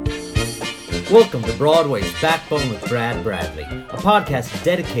Welcome to Broadway's Backbone with Brad Bradley, a podcast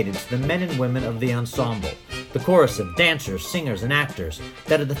dedicated to the men and women of the ensemble, the chorus of dancers, singers, and actors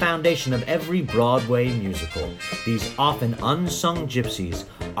that are the foundation of every Broadway musical. These often unsung gypsies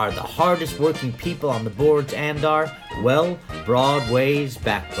are the hardest working people on the boards and are, well, Broadway's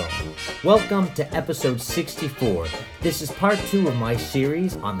backbone. Welcome to episode 64. This is part 2 of my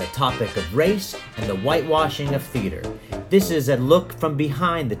series on the topic of race and the whitewashing of theater. This is a look from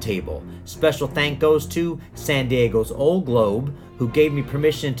behind the table. Special thank goes to San Diego's Old Globe, who gave me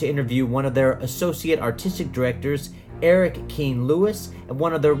permission to interview one of their associate artistic directors, Eric Keane Lewis, and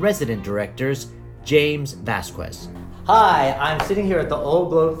one of their resident directors, James Vasquez. Hi, I'm sitting here at the Old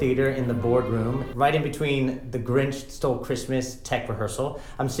Globe Theater in the boardroom, right in between The Grinch Stole Christmas tech rehearsal.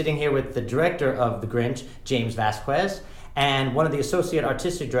 I'm sitting here with the director of The Grinch, James Vasquez, and one of the associate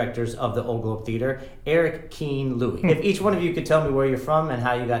artistic directors of the Old Globe Theater, Eric Keane Lewis. If each one of you could tell me where you're from and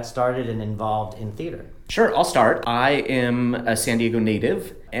how you got started and involved in theater. Sure, I'll start. I am a San Diego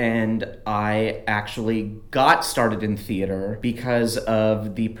native, and I actually got started in theater because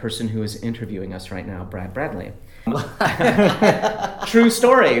of the person who is interviewing us right now, Brad Bradley. True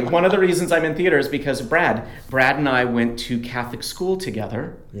story. One of the reasons I'm in theater is because of Brad. Brad and I went to Catholic school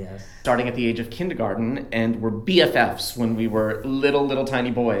together. Yes. Starting at the age of kindergarten, and were BFFs when we were little tiny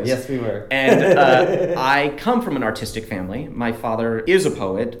boys. Yes, we were. And I come from an artistic family. My father is a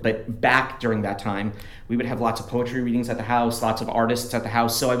poet, but back during that time, we would have lots of poetry readings at the house, lots of artists at the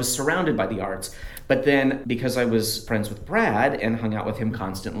house, so I was surrounded by the arts. But then, because I was friends with Brad and hung out with him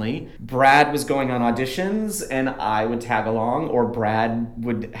constantly, Brad was going on auditions, and I would tag along, or Brad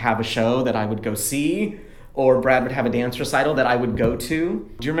would have a show that I would go see, or Brad would have a dance recital that I would go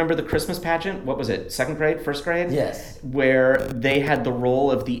to. Do you remember the Christmas pageant? What was it, second grade, first grade? Yes. Where they had the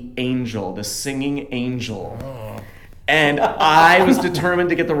role of the angel, the singing angel. And I was determined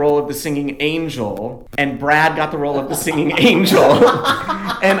to get the role of the singing angel, and Brad got the role of the singing angel,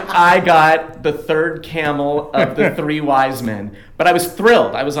 and I got the third camel of the three wise men. But I was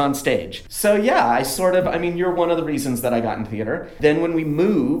thrilled. I was on stage. So yeah, you're one of the reasons that I got in theater. Then when we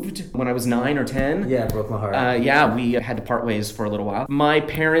moved, when I was 9 or 10. Yeah, it broke my heart. We had to part ways for a little while. My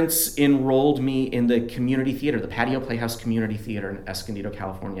parents enrolled me in the community theater, the Patio Playhouse Community Theater in Escondido,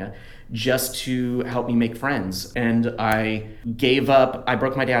 California, just to help me make friends. And I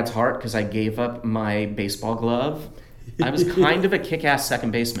broke my dad's heart because I gave up my baseball glove. I was kind of a kick-ass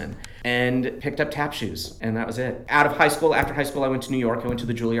second baseman and picked up tap shoes, and that was it. After high school, I went to New York. I went to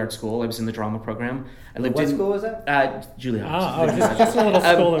the Juilliard School. I was in the drama program. What school was that? Juilliard. Just a little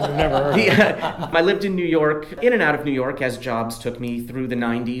school that we've never heard of. I lived in New York, in and out of New York, as jobs took me through the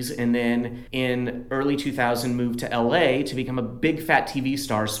 90s, and then in early 2000 moved to LA to become a big fat TV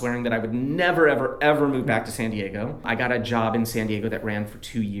star, swearing that I would never, ever, ever move back to San Diego. I got a job in San Diego that ran for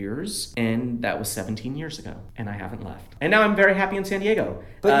 2 years, and that was 17 years ago, and I haven't left. And now I'm very happy in San Diego.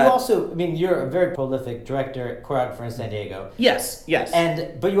 But you also, you're a very prolific director, choreographer in San Diego. Yes.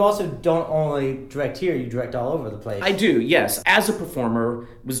 But you also don't only direct here, you direct all over the place. I do, yes. As a performer,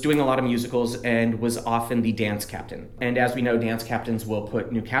 was doing a lot of musicals and was often the dance captain. And as we know, dance captains will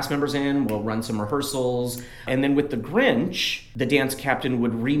put new cast members in, will run some rehearsals. And then with The Grinch, the dance captain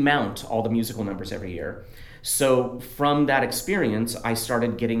would remount all the musical numbers every year. So from that experience, I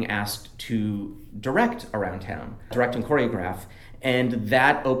started getting asked to direct around town, direct and choreograph. And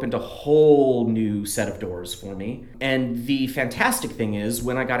that opened a whole new set of doors for me. And the fantastic thing is,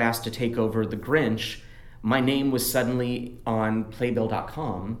 when I got asked to take over The Grinch, my name was suddenly on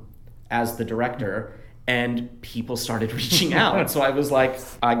Playbill.com as the director, and people started reaching out. So I was like,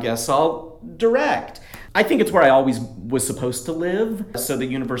 I guess I'll direct. I think it's where I always was supposed to live, so the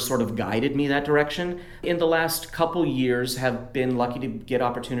universe sort of guided me that direction. In the last couple years, have been lucky to get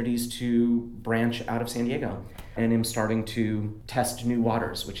opportunities to branch out of San Diego, and am starting to test new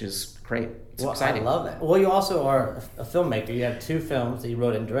waters, which is great. It's exciting. I love that. Well, you also are a filmmaker. You have 2 films that you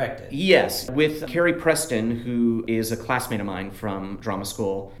wrote and directed. Yes, with Carrie Preston, who is a classmate of mine from drama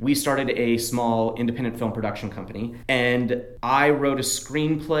school. We started a small independent film production company, and I wrote a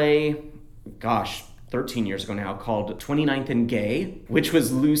screenplay, 13 years ago now, called 29th and Gay, which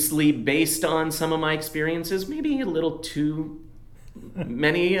was loosely based on some of my experiences, maybe a little too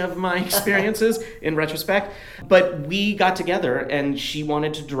many of my experiences in retrospect. But we got together, and she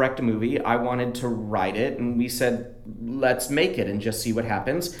wanted to direct a movie. I wanted to write it, and we said, let's make it and just see what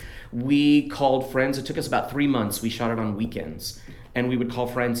happens. We called friends. It took us about 3 months. We shot it on weekends. And we would call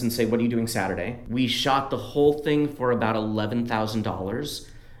friends and say, what are you doing Saturday? We shot the whole thing for about $11,000.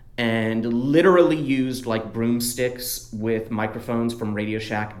 And literally used like broomsticks with microphones from Radio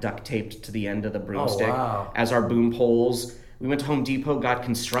Shack duct taped to the end of the broomstick as our boom poles. We went to Home Depot, got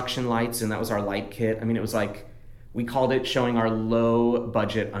construction lights, and that was our light kit. I mean, it was like, we called it showing our low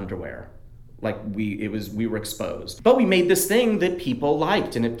budget underwear. Like we were exposed. But we made this thing that people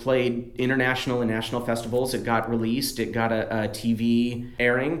liked, and it played international and national festivals. It got released, it got a TV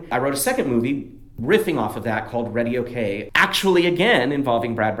airing. I wrote a second movie riffing off of that called Ready OK, actually again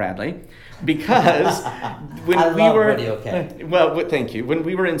involving Brad Bradley, because when I love Ready OK. Well, thank you. When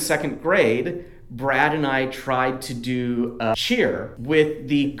we were in second grade, Brad and I tried to do a cheer with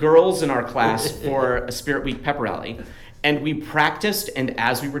the girls in our class for a Spirit Week pep rally. And we practiced, and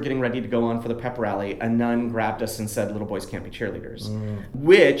as we were getting ready to go on for the pep rally, a nun grabbed us and said, "Little boys can't be cheerleaders,"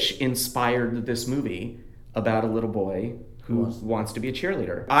 which inspired this movie about a little boy who wants to be a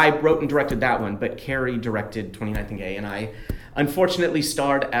cheerleader. I wrote and directed that one, but Carrie directed 29th and Gay, and I unfortunately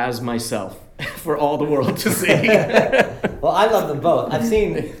starred as myself for all the world to see. Well, I love them both. I've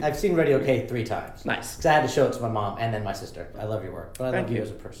seen Ready OK 3 times. Nice. Because I had to show it to my mom and then my sister. I love your work, but I love you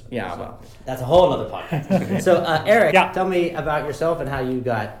as a person. Yeah, so well. That's a whole other podcast. So, Eric, Yeah. tell me about yourself and how you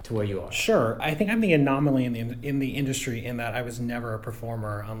got to where you are. Sure. I think I'm the anomaly in the industry in that I was never a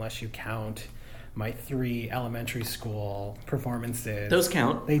performer unless you count my 3 elementary school performances. Those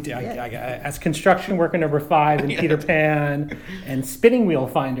count. They do. As construction worker number 5 in Peter Pan, and Spinning Wheel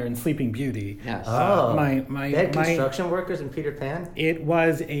Finder in Sleeping Beauty. Yes. They had construction workers in Peter Pan? It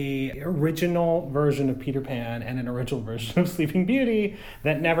was a original version of Peter Pan and an original version of Sleeping Beauty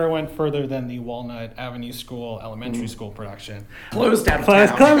that never went further than the Walnut Avenue School elementary school production. Closed down.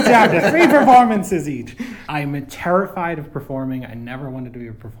 Closed down to 3 performances each. I'm terrified of performing. I never wanted to be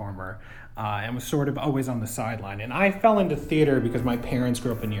a performer. And was sort of always on the sideline. And I fell into theater because my parents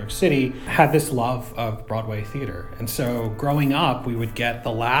grew up in New York City, had this love of Broadway theater. And so growing up, we would get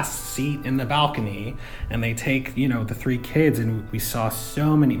the last seat in the balcony, and they take, the 3 kids, and we saw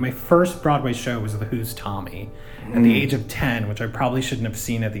so many. My first Broadway show was The Who's Tommy at the age of 10, which I probably shouldn't have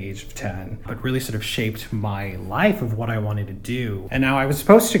seen at the age of 10, but really sort of shaped my life of what I wanted to do. And now I was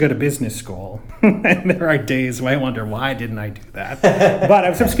supposed to go to business school, and there are days where I wonder, why didn't I do that? But I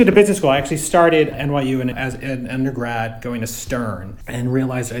was supposed to go to business school. I actually started NYU as an undergrad going to Stern and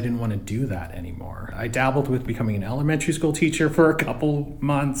realized I didn't want to do that anymore. I dabbled with becoming an elementary school teacher for a couple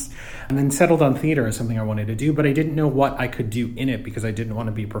months and then settled on theater as something I wanted to do, but I didn't know what I could do in it because I didn't want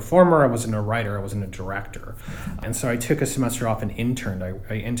to be a performer. I wasn't a writer. I wasn't a director. And so I took a semester off and interned.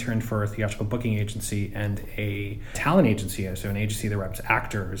 I interned for a theatrical booking agency and a talent agency, so an agency that reps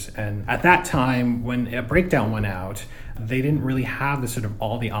actors. And at that time, when a Breakdown went out, they didn't really have the sort of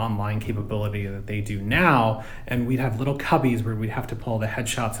all the online capability that they do now. And we'd have little cubbies where we'd have to pull the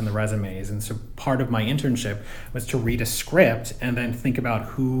headshots and the resumes. And so part of my internship was to read a script and then think about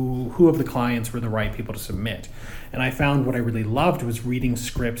who of the clients were the right people to submit. And I found what I really loved was reading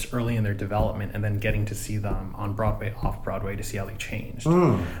scripts early in their development and then getting to see them on Broadway, off Broadway, to see how they changed.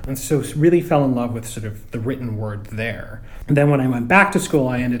 And so really fell in love with sort of the written word there. And then when I went back to school,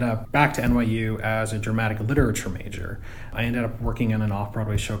 I ended up back to NYU as a dramatic literature major. I ended up working on an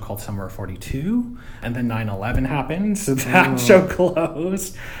off-Broadway show called Summer of 42, and then 9/11 happened, so that show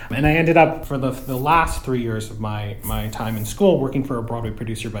closed. And I ended up, for the last 3 years of my time in school, working for a Broadway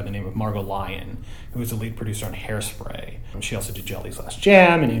producer by the name of Margot Lyon, who was the lead producer on Hairspray. And she also did Jelly's Last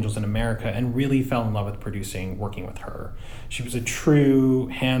Jam and Angels in America, and really fell in love with working with her. She was a true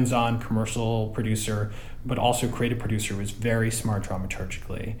hands-on commercial producer, but also creative producer, was very smart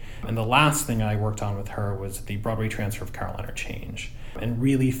dramaturgically. And the last thing I worked on with her was the Broadway transfer of Carolina Change, and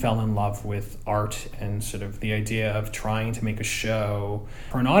really fell in love with art and sort of the idea of trying to make a show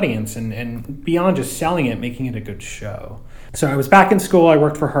for an audience and beyond just selling it, making it a good show. So I was back in school, I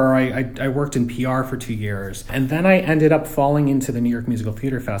worked for her, I worked in PR for 2 years, and then I ended up falling into the New York Musical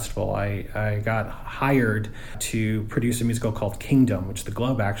Theater Festival. I got hired to produce a musical called Kingdom, which the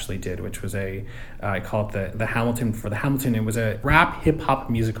Globe actually did, which was I call it the Hamilton for the Hamilton. It was a rap hip-hop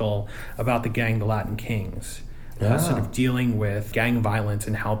musical about the gang, the Latin Kings. Sort of dealing with gang violence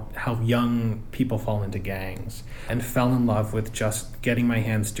and how young people fall into gangs, and fell in love with just getting my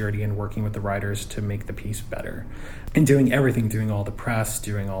hands dirty and working with the writers to make the piece better, and doing everything, doing all the press,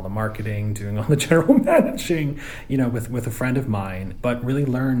 doing all the marketing, doing all the general managing, with a friend of mine, but really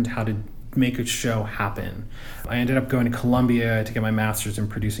learned how to make a show happen. I ended up going to Columbia to get my master's in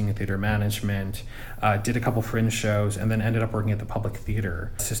producing and theater management, did a couple fringe shows, and then ended up working at the Public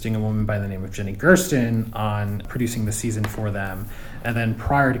Theater, assisting a woman by the name of Jenny Gersten on producing the season for them. And then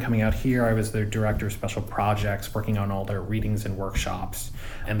prior to coming out here, I was their director of special projects, working on all their readings and workshops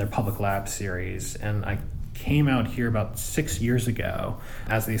and their public lab series. And I came out here about 6 years ago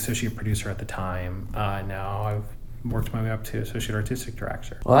as the associate producer at the time. Now I've worked my way up to associate artistic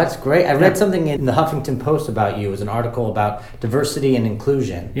director. Well, that's great. I read something in the Huffington Post about you. It was an article about diversity and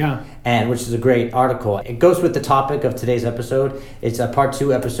inclusion. Yeah. And which is a great article. It goes with the topic of today's episode. It's a part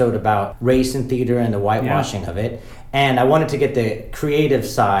 2 episode about race in theater and the whitewashing of it. And I wanted to get the creative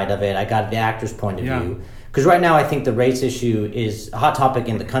side of it. I got the actor's point of view. Because right now I think the race issue is a hot topic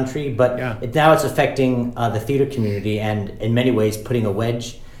in the country, but now it's affecting the theater community and in many ways putting a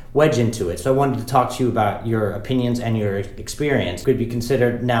wedge into it. So I wanted to talk to you about your opinions and your experience. Could be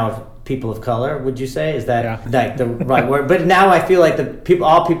considered now people of color, would you say? Is that like the right word? But now I feel like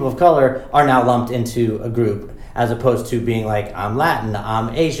all people of color are now lumped into a group, as opposed to being like, I'm Latin,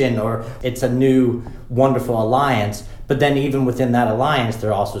 I'm Asian, or it's a new wonderful alliance. But then even within that alliance,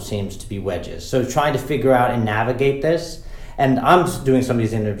 there also seems to be wedges. So trying to figure out and navigate this, and I'm just doing some of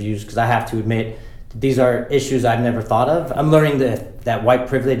these interviews because I have to admit, these are issues I've never thought of. I'm learning that white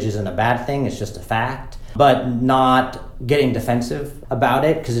privilege isn't a bad thing, it's just a fact, but not getting defensive about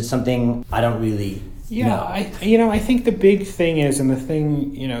it because it's something I don't really know. I think the big thing is, and the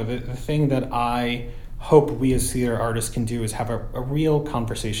thing, the thing that I hope we as theater artists can do is have a real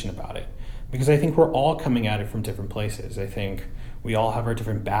conversation about it. Because I think we're all coming at it from different places. I think we all have our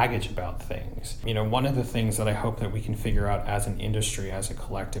different baggage about things. One of the things that I hope that we can figure out as an industry, as a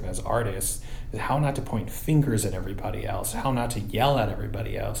collective, as artists, is how not to point fingers at everybody else, how not to yell at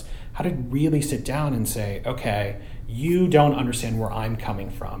everybody else, how to really sit down and say, okay, you don't understand where I'm coming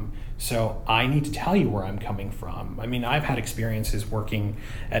from, so I need to tell you where I'm coming from. I mean, I've had experiences working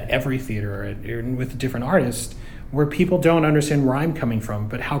at every theater and with different artists where people don't understand where I'm coming from,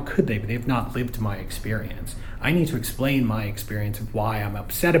 but how could they? They've not lived my experience. I need to explain my experience of why I'm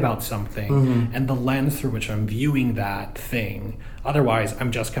upset about something and the lens through which I'm viewing that thing. Otherwise,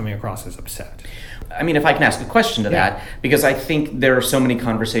 I'm just coming across as upset. I mean, if I can ask a question to that, because I think there are so many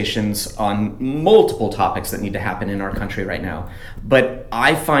conversations on multiple topics that need to happen in our country right now. But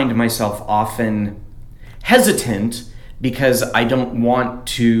I find myself often hesitant because I don't want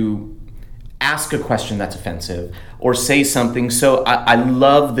to ask a question that's offensive or say something. So I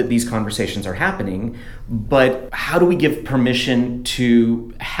love that these conversations are happening, but how do we give permission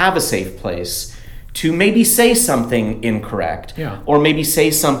to have a safe place to maybe say something incorrect or maybe say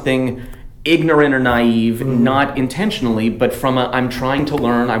something ignorant or naive, not intentionally, but from I'm trying to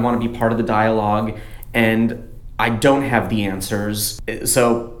learn, I want to be part of the dialogue, and I don't have the answers,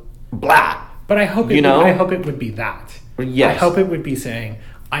 so blah. But I hope it would be that. Yes. I hope it would be saying,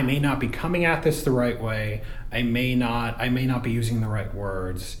 I may not be coming at this the right way. I may not be using the right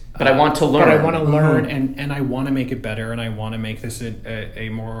words. But I want to learn. But I want to learn, and I want to make it better, and I want to make this a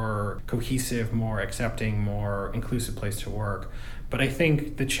more cohesive, more accepting, more inclusive place to work. But I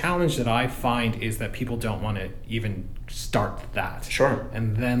think the challenge that I find is that people don't want to even start that. Sure.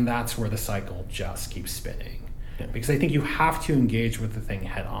 And then that's where the cycle just keeps spinning. Yeah. Because I think you have to engage with the thing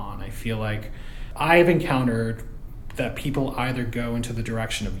head on. I feel like I've encountered that people either go into the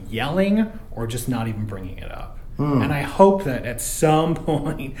direction of yelling or just not even bringing it up. And I hope that at some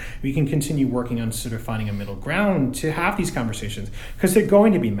point we can continue working on sort of finding a middle ground to have these conversations, because they're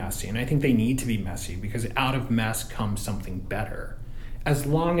going to be messy, and I think they need to be messy because out of mess comes something better. As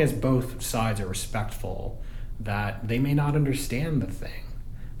long as both sides are respectful that they may not understand the thing.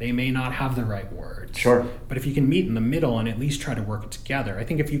 They may not have the right words. Sure. But if you can meet in the middle and at least try to work it together, I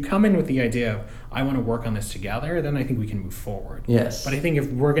think if you come in with the idea of, I want to work on this together, then I think we can move forward. Yes. But I think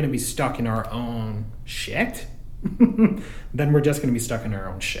if we're going to be stuck in our own shit, then we're just going to be stuck in our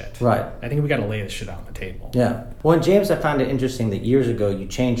own shit. Right. I think we got to lay this shit out on the table. Yeah. Well, and James, I found it interesting that years ago you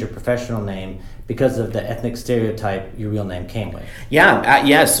changed your professional name because of the ethnic stereotype your real name came with. Yeah,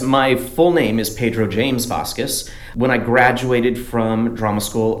 yes. My full name is Pedro James Vasquez. When I graduated from drama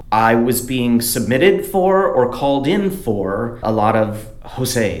school, I was being submitted for or called in for a lot of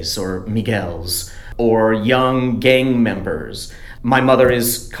Jose's or Miguel's or young gang members. My mother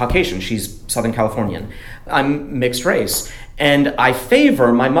is Caucasian. She's Southern Californian. I'm mixed race. And I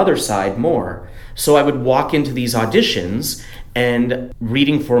favor my mother's side more. So I would walk into these auditions and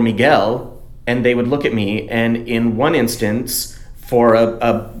reading for Miguel, and they would look at me, and in one instance, for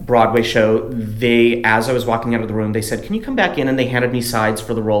a Broadway show, as I was walking out of the room, they said, "Can you come back in?" And they handed me sides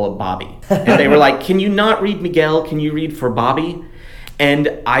for the role of Bobby. And they were like, "Can you not read Miguel? Can you read for Bobby?" And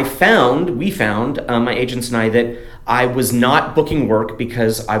we found, my agents and I, that I was not booking work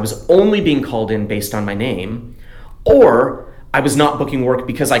because I was only being called in based on my name, or I was not booking work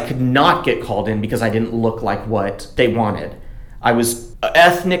because I could not get called in because I didn't look like what they wanted. I was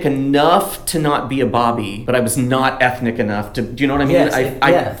ethnic enough to not be a Bobby, but I was not ethnic enough to, do you know what I mean? Yes,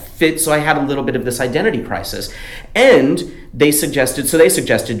 I fit, so I had a little bit of this identity crisis. And they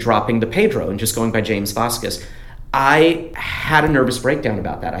suggested dropping the Pedro and just going by James Vasquez. I had a nervous breakdown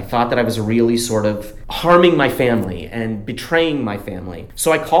about that. I thought that I was really sort of harming my family and betraying my family.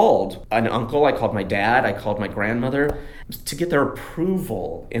 So I called an uncle, I called my dad, I called my grandmother to get their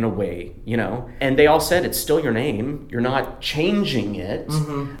approval in a way, And they all said, it's still your name. You're not changing it.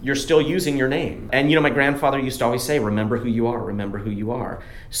 You're still using your name. And, my grandfather used to always say, remember who you are, remember who you are.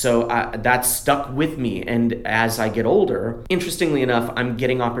 So that stuck with me. And as I get older, interestingly enough, I'm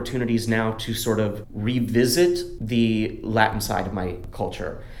getting opportunities now to sort of revisit the Latin side of my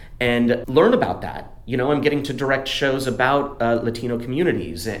culture and learn about that. I'm getting to direct shows about Latino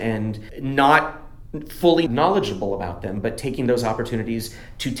communities and not fully knowledgeable about them, but taking those opportunities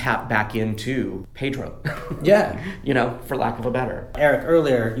to tap back into Pedro. Yeah. For lack of a better. Eric,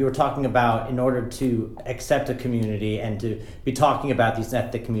 earlier you were talking about in order to accept a community and to be talking about these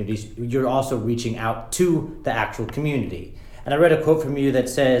ethnic communities, you're also reaching out to the actual community. And I read a quote from you that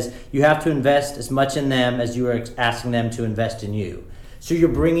says, you have to invest as much in them as you are asking them to invest in you. So you're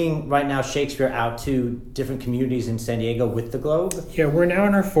bringing right now Shakespeare out to different communities in San Diego with the Globe? Yeah, we're now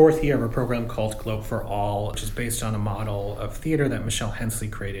in our 4th year of a program called Globe for All, which is based on a model of theater that Michelle Hensley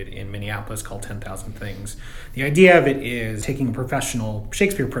created in Minneapolis called 10,000 Things. The idea of it is taking a professional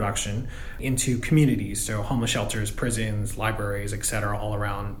Shakespeare production into communities, so homeless shelters, prisons, libraries, etc., all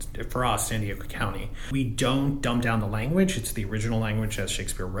around, for us, San Diego County. We don't dumb down the language. It's the original language as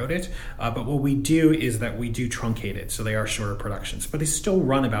Shakespeare wrote it. But what we do is that we do truncate it, so they are shorter productions. But they still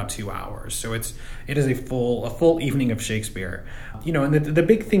run about 2 hours. So it is a full evening of Shakespeare. And the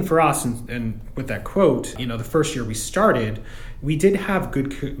big thing for us, and with that quote, the first year we started, we did have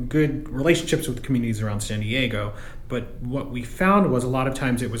good relationships with communities around San Diego, but what we found was a lot of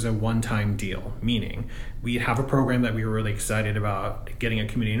times it was a one-time deal, meaning we'd have a program that we were really excited about getting a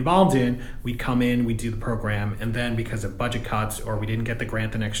community involved in, we'd come in, we'd do the program, and then because of budget cuts or we didn't get the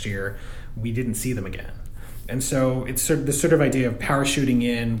grant the next year, we didn't see them again. And so it's this sort of idea of parachuting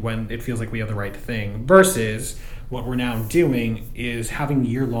in when it feels like we have the right thing versus what we're now doing is having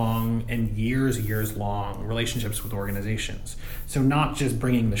year-long and years-long relationships with organizations. So not just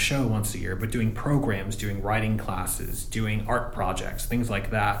bringing the show once a year, but doing programs, doing writing classes, doing art projects, things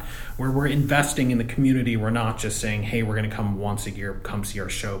like that, where we're investing in the community. We're not just saying, hey, we're going to come once a year, come see our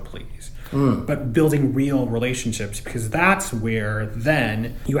show, please. But building real relationships, because that's where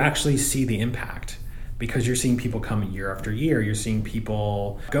then you actually see the impact. Because you're seeing people come year after year. You're seeing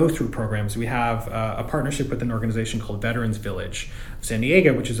people go through programs. We have a partnership with an organization called Veterans Village of San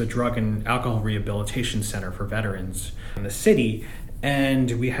Diego, which is a drug and alcohol rehabilitation center for veterans in the city.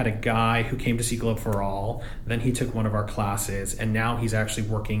 And we had a guy who came to see Globe for All. Then he took one of our classes, and now he's actually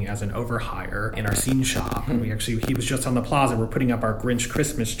working as an overhire in our scene shop. He was just on the plaza. We're putting up our Grinch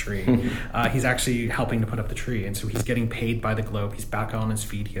Christmas tree. He's actually helping to put up the tree, and so he's getting paid by the Globe. He's back on his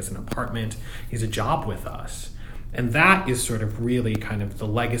feet. He has an apartment. He has a job with us. And that is sort of really kind of the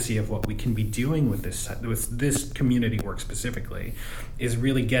legacy of what we can be doing with this community work specifically, is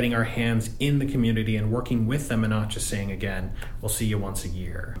really getting our hands in the community and working with them and not just saying, again, we'll see you once a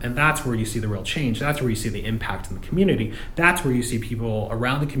year. And that's where you see the real change. That's where you see the impact in the community. That's where you see people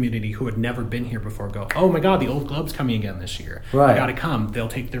around the community who had never been here before go, oh my God, the Old Globe's coming again this year. Right. I gotta come. They'll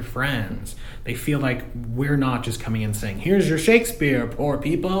take their friends. They feel like we're not just coming in saying, here's your Shakespeare, poor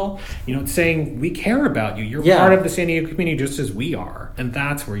people. It's saying, we care about you. You're part of the San Diego community just as we are. And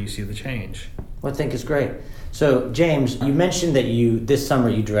that's where you see the change. Well, I think it's great. So, James, you mentioned that this summer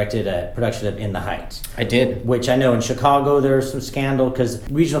you directed a production of In the Heights. I did. Which I know in Chicago there's some scandal because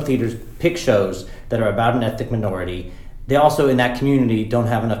regional theaters pick shows that are about an ethnic minority. They also, in that community, don't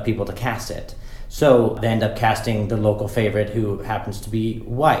have enough people to cast it. So they end up casting the local favorite who happens to be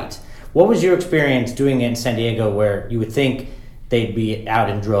white. What was your experience doing it in San Diego where you would think they'd be out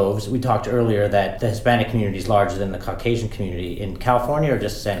in droves? We talked earlier that the Hispanic community is larger than the Caucasian community in California or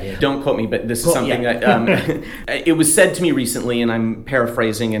just San Diego? Don't quote me, but this is something that it was said to me recently, and I'm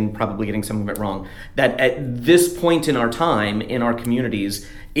paraphrasing and probably getting some of it wrong, that at this point in our time, in our communities,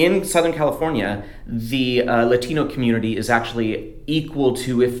 in Southern California, the Latino community is actually equal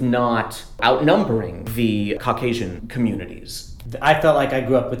to, if not outnumbering, the Caucasian communities. I felt like I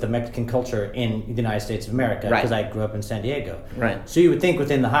grew up with the Mexican culture in the United States of America because I grew up in San Diego. Right. So you would think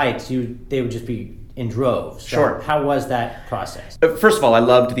within the Heights, they would just be in droves. So sure. How was that process? First of all, I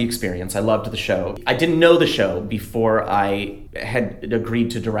loved the experience. I loved the show. I didn't know the show before I had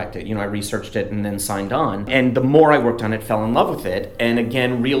agreed to direct it. I researched it and then signed on. And the more I worked on it, fell in love with it. And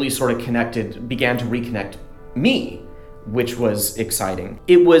again, really sort of began to reconnect me, which was exciting.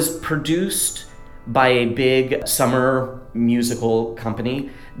 It was produced by a big summer musical company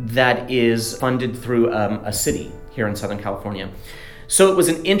that is funded through a city here in Southern California. So it was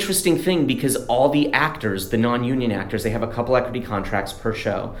an interesting thing because all the actors, the non-union actors, they have a couple equity contracts per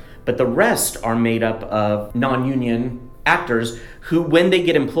show, but the rest are made up of non-union actors who, when they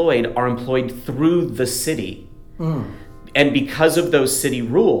get employed, are employed through the city. And because of those city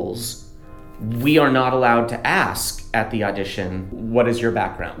rules, we are not allowed to ask at the audition, what is your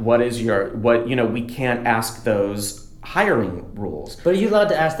background? We can't ask those hiring rules. But are you allowed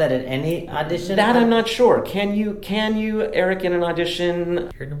to ask that at any audition? That I'm not sure. Can you, Eric, in an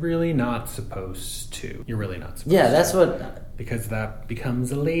audition? You're really not supposed to. You're really not supposed Yeah, to. that's what... Because that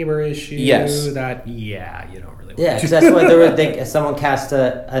becomes a labor issue. Yes. You don't really want Yeah, to. because that's why someone cast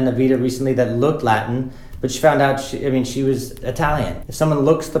an Evita recently that looked Latin, but she found out she was Italian. If someone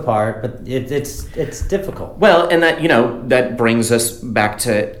looks the part, but it's difficult. Well, and that brings us back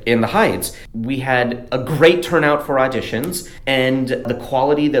to In the Heights. We had a great turnout for auditions, and the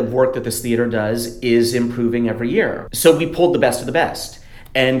quality of work that this theater does is improving every year. So we pulled the best of the best.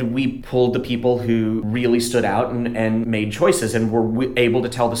 And we pulled the people who really stood out and made choices and were able to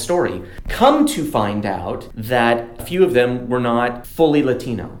tell the story. Come to find out that a few of them were not fully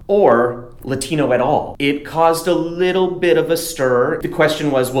Latino or Latino at all. It caused a little bit of a stir. The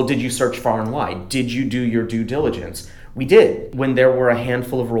question was, well, did you search far and wide? Did you do your due diligence? We did. When there were a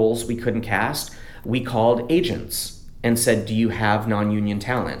handful of roles we couldn't cast, we called agents and said, do you have non-union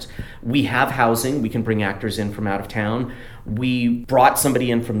talent? We have housing. We can bring actors in from out of town. We brought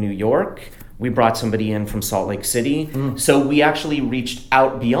somebody in from New York. We brought somebody in from Salt Lake City. So we actually reached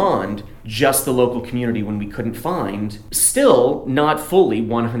out beyond just the local community when we couldn't find, still not fully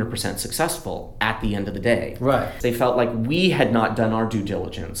 100% successful at the end of the day. Right. They felt like we had not done our due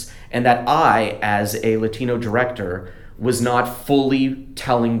diligence and that I, as a Latino director, was not fully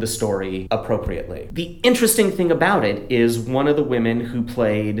telling the story appropriately. The interesting thing about it is one of the women who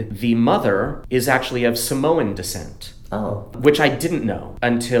played the mother is actually of Samoan descent. Oh. Which I didn't know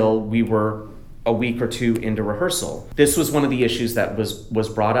until we were a week or two into rehearsal. This was one of the issues that was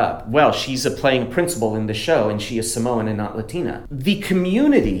brought up. Well, she's playing a principal in the show and she is Samoan and not Latina. The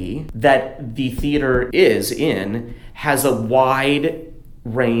community that the theater is in has a wide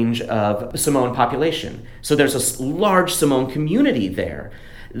range of Samoan population. So there's a large Samoan community there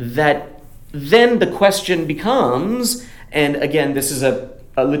that then the question becomes, and again, this is a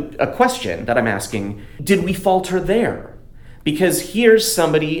question that I'm asking, did we falter there? Because here's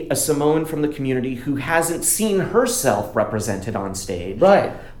somebody, a Samoan from the community, who hasn't seen herself represented on stage,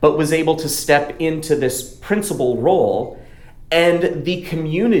 Right. but was able to step into this principal role, and the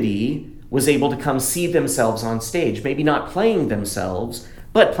community was able to come see themselves on stage, maybe not playing themselves,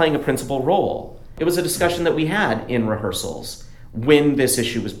 but playing a principal role. It was a discussion that we had in rehearsals when this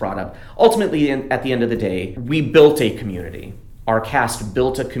issue was brought up. Ultimately, at the end of the day, we built a community. Our cast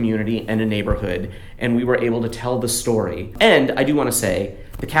built a community and a neighborhood, and we were able to tell the story. And I do want to say,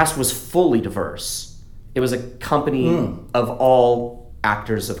 the cast was fully diverse. It was a company of all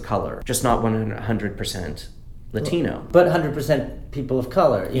actors of color, just not 100% Latino. But 100% people of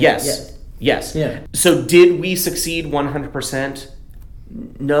color. Yes. Yes. Yeah. So did we succeed 100%?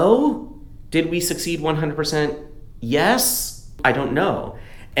 No. Did we succeed 100%? Yes. I don't know.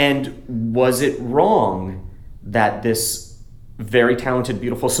 And was it wrong that this very talented,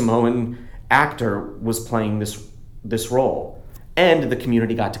 beautiful Samoan actor was playing this role? And the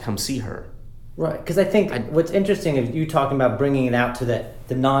community got to come see her. Right, because I think what's interesting is you talking about bringing it out to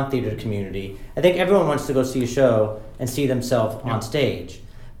the non-theater community. I think everyone wants to go see a show and see themselves on stage.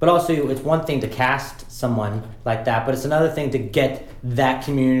 But also, it's one thing to cast someone like that, but it's another thing to get that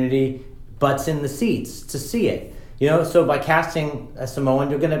community butts in the seats to see it. So by casting a Samoan,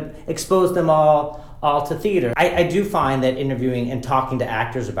 you're going to expose them all to theater. I do find that interviewing and talking to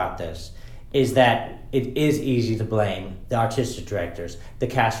actors about this is that it is easy to blame the artistic directors, the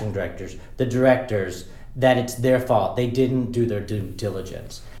casting directors, the directors, that it's their fault. They didn't do their due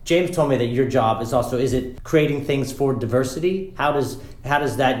diligence. James told me that your job is it creating things for diversity? How does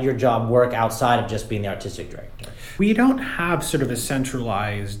that your job work outside of just being the artistic director? We don't have sort of a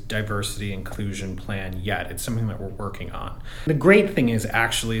centralized diversity inclusion plan yet. It's something that we're working on. The great thing is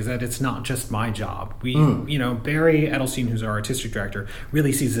that it's not just my job. Barry Edelstein, who's our artistic director,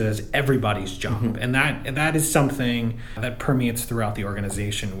 really sees it as everybody's job. And that is something that permeates throughout the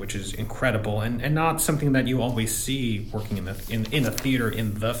organization, which is incredible and not something that you always see working in a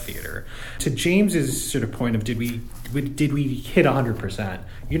theater. To James's sort of point of did we hit 100%?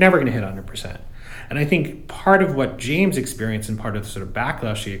 You're never going to hit 100%. And I think part of what James experienced and part of the sort of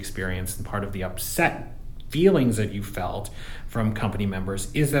backlash he experienced and part of the upset feelings that you felt from company members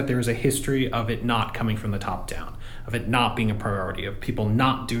is that there is a history of it not coming from the top down, of it not being a priority, of people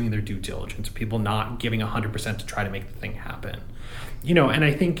not doing their due diligence, people not giving 100% to try to make the thing happen. And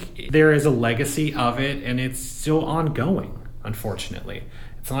I think there is a legacy of it, and it's still ongoing, unfortunately.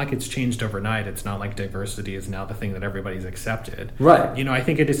 It's not like it's changed overnight. It's not like diversity is now the thing that everybody's accepted. Right. I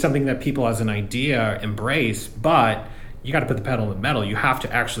think it is something that people as an idea embrace, but you got to put the pedal to the metal. You have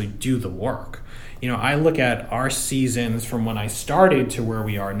to actually do the work. I look at our seasons from when I started to where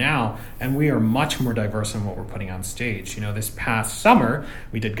we are now, and we are much more diverse in what we're putting on stage. This past summer,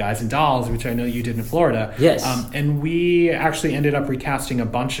 we did Guys and Dolls, which I know you did in Florida. Yes. And we actually ended up recasting a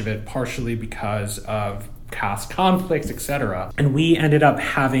bunch of it, partially because of cast conflicts, etc. And we ended up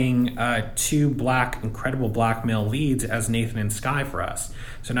having two incredible black male leads as Nathan and Sky for us.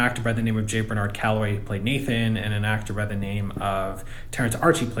 So an actor by the name of J. Bernard Calloway played Nathan, and an actor by the name of Terrence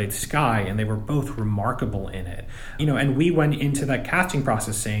Archie played Sky, and they were both remarkable in it. And we went into that casting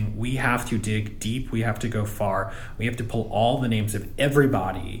process saying, we have to dig deep, we have to go far, we have to pull all the names of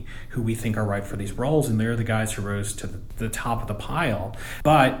everybody who we think are right for these roles, and they're the guys who rose to the top of the pile.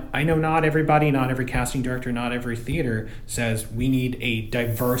 But I know not everybody, not every casting director, not every theater says we need a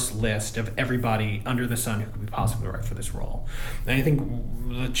diverse list of everybody under the sun who could be possibly right for this role. And I think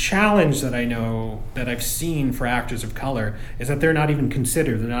the challenge that I know that I've seen for actors of color is that they're not even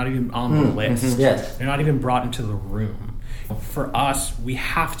considered, they're not even on the list. Mm-hmm. Yes. They're not even brought into the room. For us, we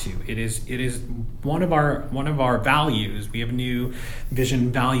have to. It is one of our values. We have a new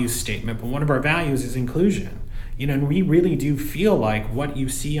vision value statement, but one of our values is inclusion. And we really do feel like what you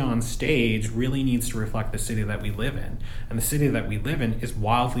see on stage really needs to reflect the city that we live in. And the city that we live in is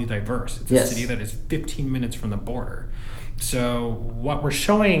wildly diverse. It's a city that is 15 minutes from the border. So what we're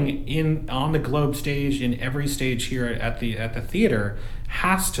showing on the Globe stage, in every stage here at the theater,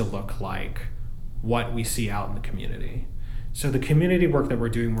 has to look like what we see out in the community. So the community work that we're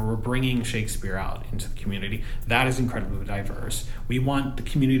doing, where we're bringing Shakespeare out into the community, that is incredibly diverse. We want the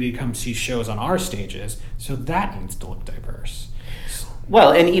community to come see shows on our stages, so that needs to look diverse.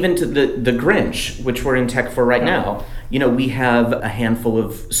 Well, and even to the Grinch, which we're in tech for right now, we have a handful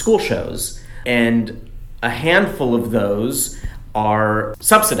of school shows, and a handful of those are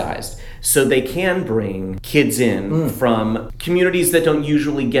subsidized. So they can bring kids in from communities that don't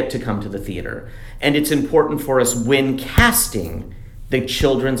usually get to come to the theater. And it's important for us when casting the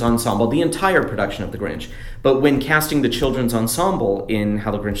children's ensemble, the entire production of The Grinch, but when casting the children's ensemble in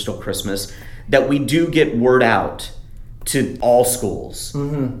How the Grinch Stole Christmas, that we do get word out to all schools.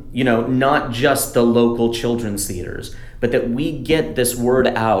 Mm-hmm. Not just the local children's theaters, but that we get this word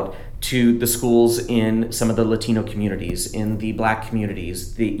out to the schools in some of the Latino communities, in the Black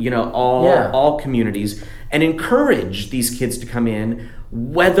communities, all communities, and encourage these kids to come in,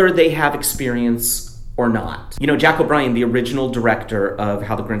 whether they have experience or not. Jack O'Brien, the original director of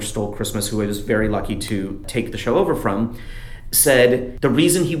How the Grinch Stole Christmas, who I was very lucky to take the show over from, said the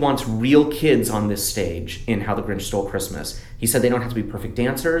reason he wants real kids on this stage in How the Grinch Stole Christmas, he said they don't have to be perfect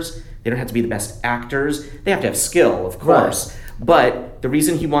dancers, they don't have to be the best actors, they have to have skill, of course. Right. But the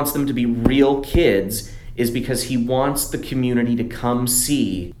reason he wants them to be real kids is because he wants the community to come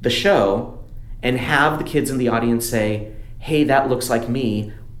see the show and have the kids in the audience say, hey, that looks like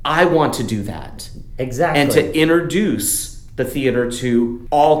me, I want to do that. Exactly. And to introduce the theater to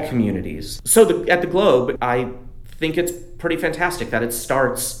all communities. So at the Globe, I think it's pretty fantastic that it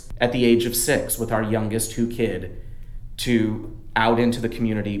starts at the age of 6 with our youngest kid to out into the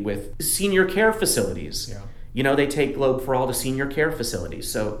community with senior care facilities. Yeah. They take Globe for All to senior care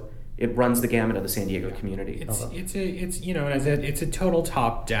facilities. So it runs the gamut of the San Diego community. It's a total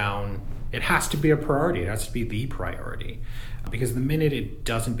top down. It has to be a priority. It has to be the priority. Because the minute it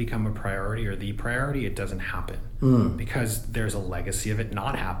doesn't become a priority or the priority, it doesn't happen. Because there's a legacy of it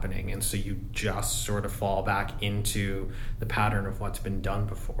not happening. And so you just sort of fall back into the pattern of what's been done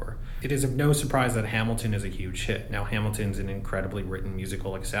before. It is of no surprise that Hamilton is a huge hit. Now, Hamilton's an incredibly written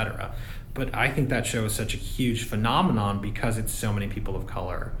musical, etc. But I think that show is such a huge phenomenon because it's so many people of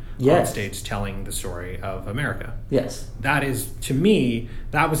color on stage telling the story of America. Yes. That is, to me,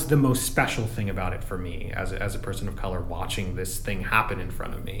 that was the most special thing about it for me as a person of color watching this thing happen in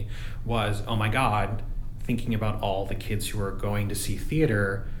front of me was, oh my God, thinking about all the kids who are going to see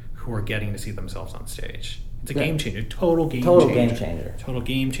theater who are getting to see themselves on stage. It's a game changer, total game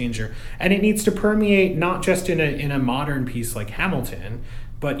changer. And it needs to permeate not just in a modern piece like Hamilton,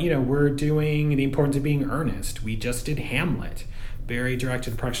 but we're doing the importance of being earnest. We just did Hamlet. Barry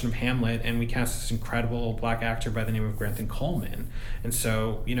directed the production of Hamlet, and we cast this incredible Black actor by the name of Grantham Coleman. And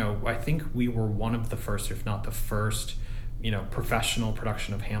so, I think we were one of the first, if not the first, professional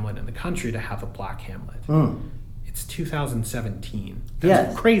production of Hamlet in the country to have a Black Hamlet. It's 2017.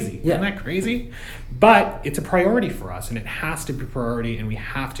 That's crazy. Yeah. Isn't that crazy? But it's a priority for us, and it has to be a priority, and we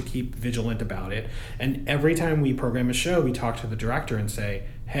have to keep vigilant about it. And every time we program a show, we talk to the director and say,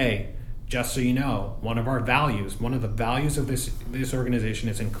 hey, just so you know, one of the values of this organization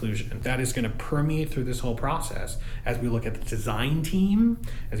is inclusion. And that is going to permeate through this whole process as we look at the design team,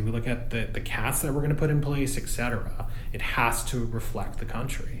 as we look at the cast that we're going to put in place, etc. It has to reflect the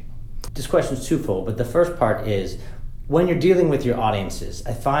country. This question is twofold, but the first part is, when you're dealing with your audiences,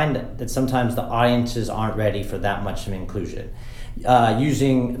 I find that sometimes the audiences aren't ready for that much of inclusion.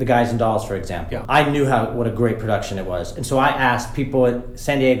 Using the Guys and Dolls, for example. Yeah. I knew what a great production it was. And so I asked people,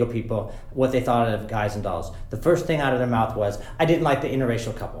 San Diego people, what they thought of Guys and Dolls. The first thing out of their mouth was, I didn't like the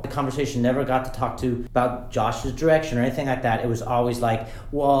interracial couple. The conversation never got to talk to about Josh's direction or anything like that. It was always like,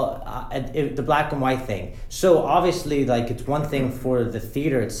 the black and white thing. So obviously, like, it's one thing for the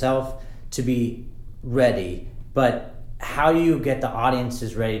theater itself to be ready, but how do you get the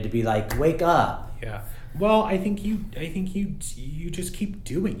audiences ready to be like, wake up? Yeah. Well, I think you just keep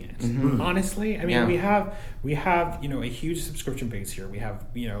doing it. Mm-hmm. Honestly, I mean, we have a huge subscription base here. We have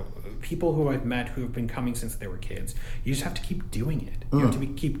people who I've met who have been coming since they were kids. You just have to keep doing it. You have to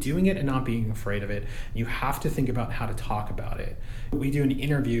keep doing it and not being afraid of it. You have to think about how to talk about it. We do an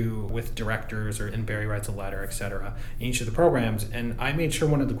interview with directors, and Barry writes a letter, etc. in each of the programs, and I made sure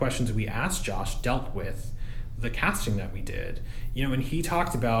one of the questions we asked Josh dealt with the casting that we did. And he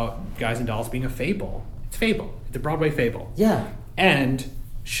talked about Guys and Dolls being a fable. It's fable. It's a Broadway fable. Yeah. And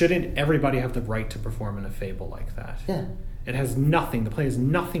shouldn't everybody have the right to perform in a fable like that? Yeah. It has nothing, the play has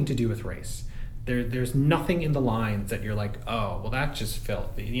nothing to do with race. There's nothing in the lines that you're like, oh, well, that just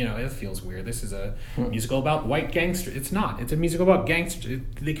felt, it feels weird. This is a musical about white gangsters. It's not. It's a musical about gangsters.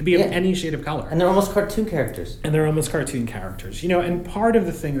 They could be of any shade of color. And they're almost cartoon characters. And part of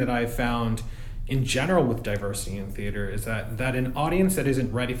the thing that I've found in general with diversity in theater is that an audience that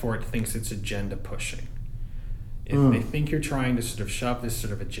isn't ready for it thinks it's agenda pushing. They think you're trying to sort of shove this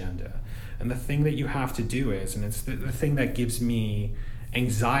sort of agenda. And the thing that you have to do is, and it's the thing that gives me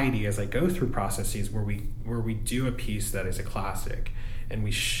anxiety as I go through processes where we do a piece that is a classic and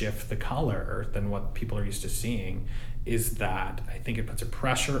we shift the color than what people are used to seeing, is that I think it puts a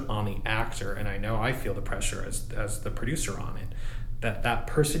pressure on the actor, and I know I feel the pressure as the producer on it, that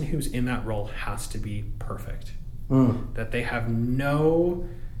person who's in that role has to be perfect. That they have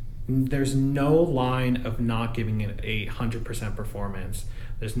there's no line of not giving it 100% performance.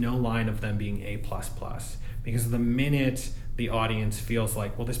 There's no line of them being A++. Because the minute the audience feels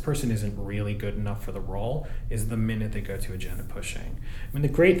like, well, this person isn't really good enough for the role, is the minute they go to agenda pushing. I mean, the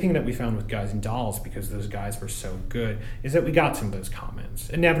great thing that we found with Guys and Dolls, because those guys were so good, is that we got some of those comments.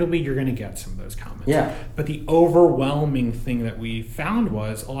 Inevitably, you're going to get some of those comments. Yeah. But the overwhelming thing that we found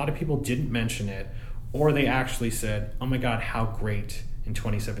was a lot of people didn't mention it, or they actually said, oh my God, how great in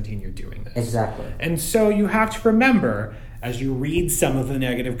 2017 you're doing this. Exactly. And so you have to remember, as you read some of the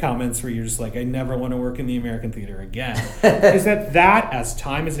negative comments where you're just like, I never want to work in the American theater again, is that as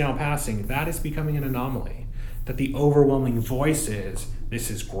time is now passing, that is becoming an anomaly. That the overwhelming voice is, this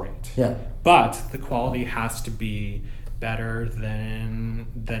is great. Yeah. But the quality has to be better than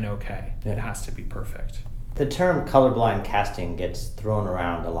okay. Yeah. It has to be perfect. The term colorblind casting gets thrown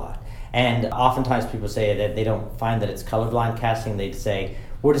around a lot. And oftentimes people say that they don't find that it's colorblind casting. They'd say,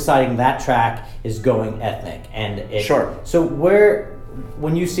 we're deciding that track is going ethnic. Sure. So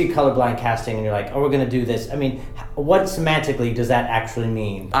when you see colorblind casting and you're like, oh, we're going to do this, I mean, what semantically does that actually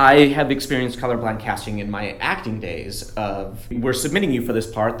mean? I have experienced colorblind casting in my acting days of, we're submitting you for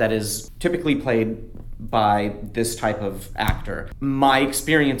this part that is typically played by this type of actor. My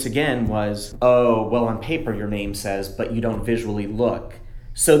experience again was, oh, well, on paper your name says, but you don't visually look.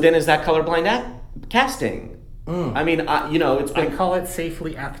 So then is that colorblind casting? I mean, it's been... I call it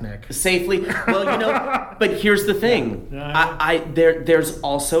safely ethnic. Well, but here's the thing. There's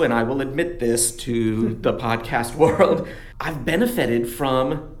also, and I will admit this to the podcast world, I've benefited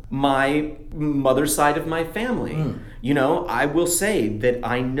from my mother's side of my family. I will say that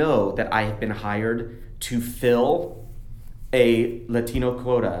I know that I have been hired to fill a Latino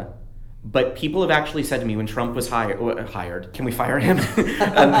quota. But people have actually said to me when Trump was hired, can we fire him?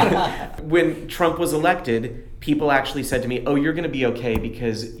 When Trump was elected, people actually said to me, oh, you're going to be okay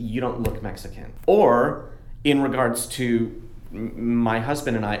because you don't look Mexican. Or in regards to my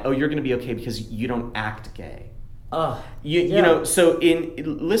husband and I, oh, you're going to be okay because you don't act gay. You know, so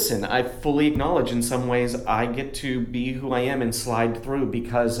listen, I fully acknowledge in some ways I get to be who I am and slide through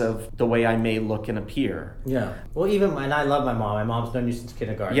because of the way I may look and appear. Yeah. Well, and I love my mom. My mom's known you since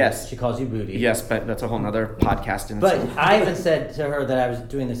kindergarten. Yes. She calls you Booty. Yes, but that's a whole nother podcast. But I even said to her that I was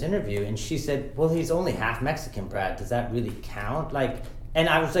doing this interview, and she said, well, he's only half Mexican, Brad. Does that really count? And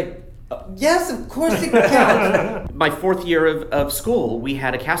I was like, yes, of course it counts. My fourth year of school, we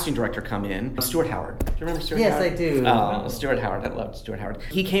had a casting director come in, Stuart Howard. Do you remember Stuart Howard? Yes, I do. Oh, Stuart Howard. I loved Stuart Howard.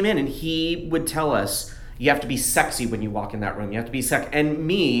 He came in and he would tell us, you have to be sexy when you walk in that room. You have to be sexy. And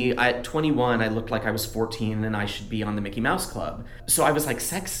me, at 21, I looked like I was 14 and I should be on the Mickey Mouse Club. So I was like,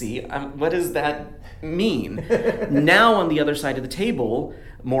 sexy? What does that mean? Now, on the other side of the table,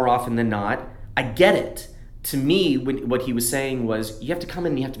 more often than not, I get it. To me, what he was saying was, you have to come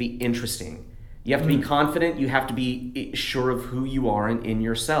in and you have to be interesting. You have to be confident. You have to be sure of who you are and in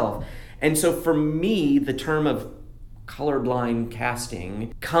yourself. And so for me, the term of colorblind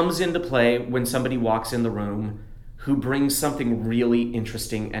casting comes into play when somebody walks in the room who brings something really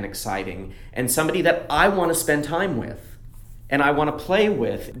interesting and exciting, and somebody that I want to spend time with and I want to play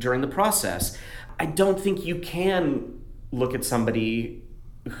with during the process. I don't think you can look at somebody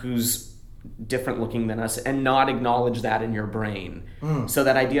who's different looking than us and not acknowledge that in your brain. So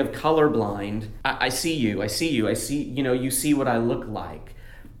that idea of colorblind, I see you, you see what I look like.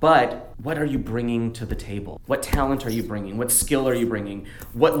 But what are you bringing to the table? What talent are you bringing? What skill are you bringing?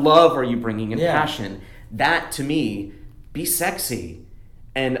 What love are you bringing and passion? That, to me, be sexy.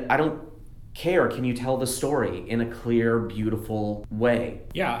 And I don't care, can you tell the story in a clear, beautiful way?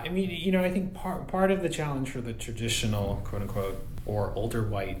 Yeah, I mean, I think part of the challenge for the traditional, quote unquote, or older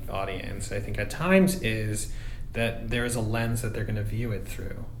white audience, I think at times is that there is a lens that they're going to view it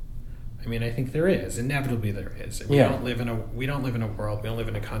through. I mean, I think there is. Inevitably there is. We don't live in a world, we don't live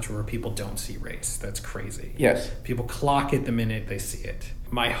in a country where people don't see race. That's crazy. Yes. People clock it the minute they see it.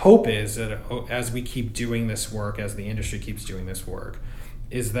 My hope is that as we keep doing this work, as the industry keeps doing this work,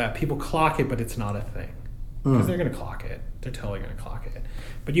 is that people clock it, but it's not a thing. Because they're going to clock it. They're totally going to clock it.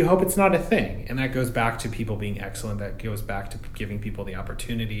 But you hope it's not a thing. And that goes back to people being excellent. That goes back to giving people the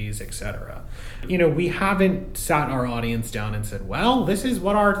opportunities, etc. We haven't sat our audience down and said, well, this is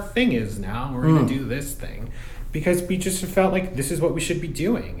what our thing is now. We're going to do this thing. Because we just felt like this is what we should be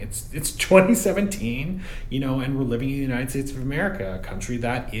doing. It's 2017, and we're living in the United States of America, a country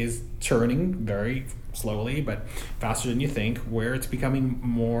that is turning very slowly, but faster than you think, where it's becoming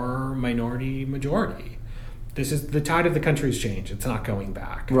more minority majority. This is the tide of the country's changed. It's not going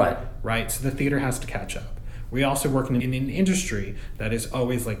back. Right. So the theater has to catch up. We also work in an industry that is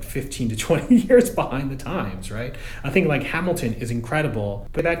always like 15 to 20 years behind the times, right? I think like Hamilton is incredible,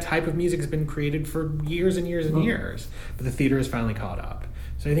 but that type of music has been created for years and years and years. But the theater has finally caught up.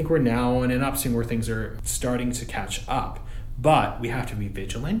 So I think we're now in an upswing where things are starting to catch up. But we have to be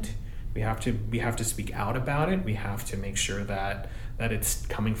vigilant. We have to speak out about it. We have to make sure that it's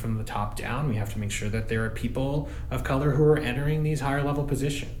coming from the top down. We have to make sure that there are people of color who are entering these higher level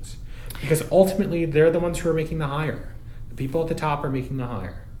positions. Because ultimately, they're the ones who are making the hire. The people at the top are making the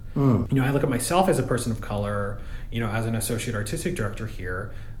hire. I look at myself as a person of color, as an associate artistic director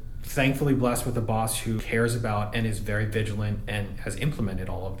here, thankfully blessed with a boss who cares about and is very vigilant and has implemented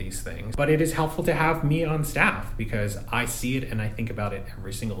all of these things. But it is helpful to have me on staff because I see it and I think about it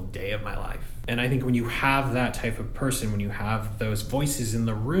every single day of my life. And I think when you have that type of person, when you have those voices in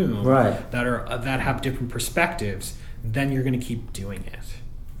the room that have different perspectives, then you're going to keep doing it.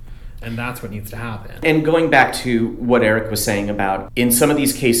 And that's what needs to happen. And going back to what Eric was saying about, in some of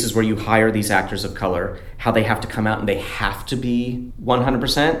these cases where you hire these actors of color, how they have to come out and they have to be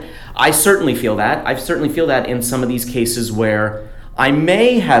 100%, I certainly feel that. I certainly feel that in some of these cases where I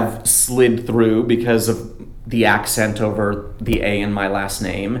may have slid through because of the accent over the A in my last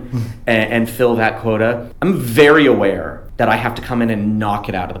name and fill that quota. I'm very aware that I have to come in and knock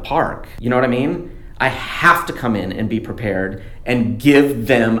it out of the park. You know what I mean? I have to come in and be prepared and give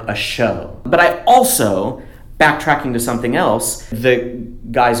them a show. But I also, backtracking to something else, the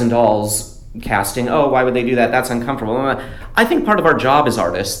Guys and Dolls casting, why would they do that? That's uncomfortable. I think part of our job as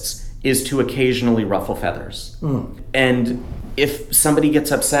artists is to occasionally ruffle feathers. And if somebody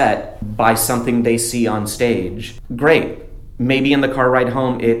gets upset by something they see on stage, great. Maybe in the car ride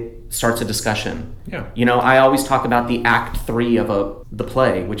home, it starts a discussion. Yeah. I always talk about the act 3 of the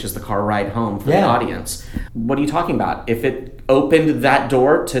play, which is the car ride home for the audience. What are you talking about? If it opened that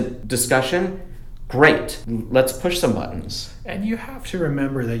door to discussion, great. Let's push some buttons. And you have to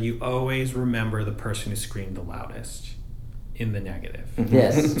remember that you always remember the person who screamed the loudest. in the negative.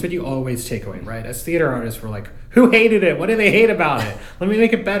 Yes. That's what you always take away, right? As theater artists, we're like, who hated it? What do they hate about it? Let me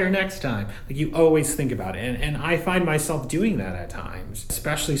make it better next time. Like, you always think about it. And I find myself doing that at times,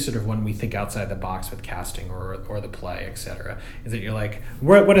 especially sort of when we think outside the box with casting or the play, etc. Is that you're like,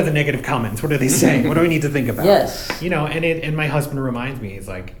 what are the negative comments? What are they saying? What do we need to think about? Yes. You know, and my husband reminds me, he's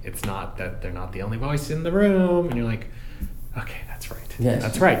like, it's not that they're not the only voice in the room. And you're like, okay, that's right. Yes.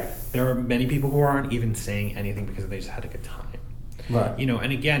 That's right. There are many people who aren't even saying anything because they just had a good time. Right. You know,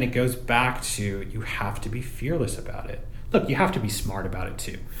 and again, it goes back to, you have to be fearless about it. Look, you have to be smart about it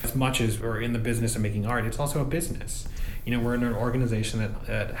too. As much as we're in the business of making art, it's also a business. You know, we're in an organization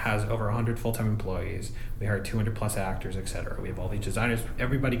that has over 100 full-time employees. We hire 200 plus actors, etc. We have all these designers,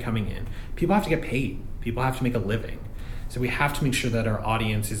 everybody coming in. People have to get paid. People have to make a living. So we have to make sure that our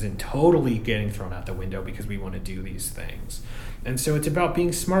audience isn't totally getting thrown out the window because we want to do these things. And so it's about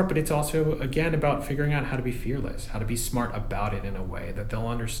being smart, but it's also, again, about figuring out how to be fearless, how to be smart about it in a way that they'll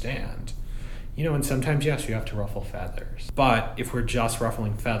understand. You know, and sometimes, yes, you have to ruffle feathers. But if we're just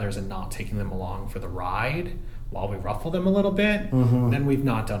ruffling feathers and not taking them along for the ride while we ruffle them a little bit, then we've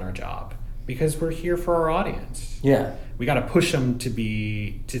not done our job. Because we're here for our audience. Yeah. We got to push them to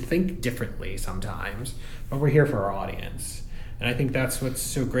think differently sometimes, but we're here for our audience. And I think that's what's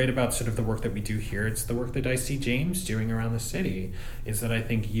so great about sort of the work that we do here. It's the work that I see James doing around the city, is that I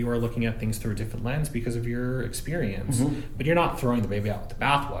think you are looking at things through a different lens because of your experience. But you're not throwing the baby out with the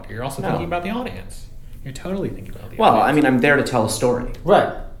bathwater. You're also thinking about the audience. You're totally thinking about the audience. Well, I mean, I'm there to tell a story.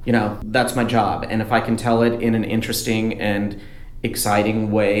 Right. You know, that's my job. And if I can tell it in an interesting and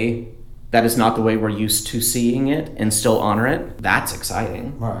exciting way that is not the way we're used to seeing it and still honor it, that's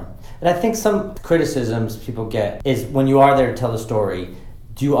exciting. Right. And I think some criticisms people get is when you are there to tell the story,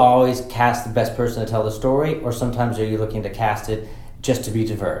 do you always cast the best person to tell the story, or sometimes are you looking to cast it just to be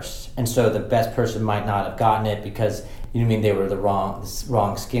diverse? And so the best person might not have gotten it because, you know, I mean, they were the wrong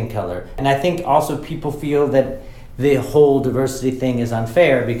skin color. And I think also people feel that the whole diversity thing is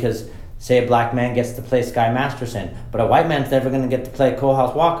unfair because, say, a black man gets to play Sky Masterson, but a white man's never going to get to play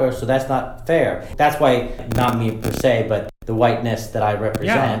Kohlhaas Walker, so that's not fair. That's why, not me per se, but the whiteness that I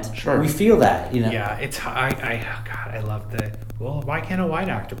represent, we feel that, you know. Yeah, it's I love well, why can't a white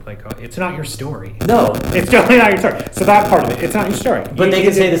actor play Kohlhaas? It's not your story. No. It's definitely not your story. So that part of it, it's not your story. But they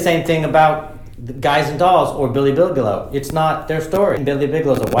can say the same thing about the Guys and Dolls or Billy Bigelow. It's not their story. Billy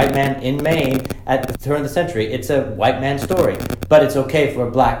Bigelow's a white man in Maine at the turn of the century. It's a white man's story. But it's okay for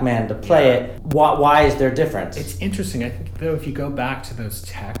a black man to play it. Why is there a difference? It's interesting. I think, though, if you go back to those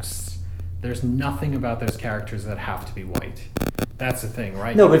texts, there's nothing about those characters that have to be white. That's the thing,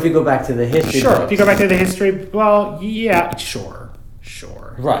 right? No, but if you go back to the history... Sure, books, if you go back to the history, well, yeah, sure.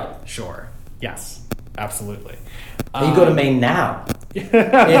 Right. Sure. Yes, absolutely. You go to Maine now.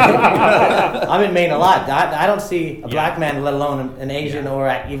 I'm in Maine a lot. I don't see a black man, let alone an Asian or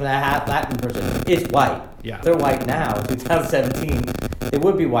even a half Latin person. It's white. Yeah. They're white now, 2017. They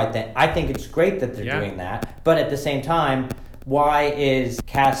would be white then. I think it's great that they're doing that. But at the same time, why is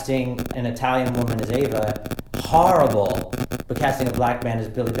casting an Italian woman as Ava horrible, but casting a black man as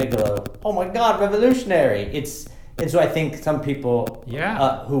Billy Bigelow, oh my God, revolutionary? And so I think some people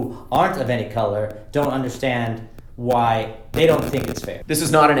who aren't of any color don't understand why they don't think it's fair. This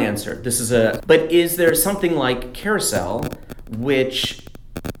is not an answer. But is there something like Carousel, which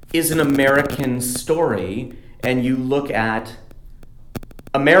is an American story, and you look at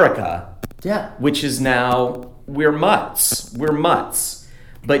America, which is now, we're mutts.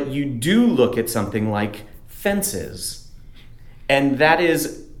 But you do look at something like Fences, and that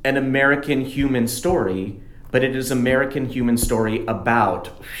is an American human story, but it is American human story about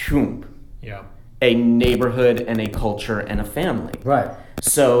a neighborhood and a culture and a family. Right.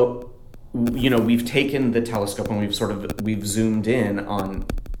 So, you know, we've taken the telescope and we've zoomed in on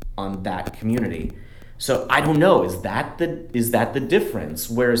that community. So I don't know, is that the difference?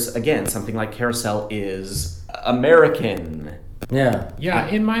 Whereas again, something like Carousel is American. Yeah,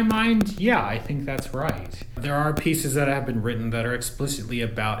 in my mind, I think that's right. There are pieces that have been written that are explicitly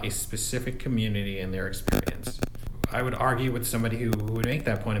about a specific community and their experience. I would argue with somebody who would make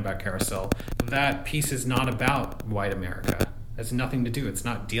that point about Carousel. That piece is not about white America. It has nothing to do. It's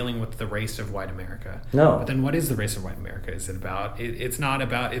not dealing with the race of white America. No. But then what is the race of white America? Is it about... It's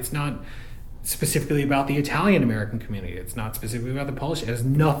not specifically about the Italian American community. It's not specifically about the Polish. It has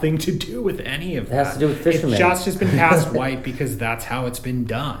nothing to do with any of that. It has to do with fishermen. It's just has been cast white because that's how it's been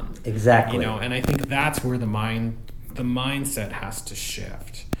done. Exactly. You know, and I think that's where the mindset has to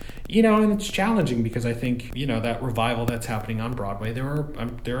shift. And it's challenging because I think, that revival that's happening on Broadway,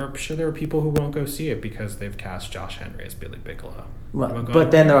 I'm sure there are people who won't go see it because they've cast Josh Henry as Billy Bigelow. Well,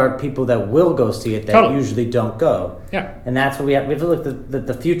 but then there are people that will go see it that usually don't go. Yeah. And that's what we have to look at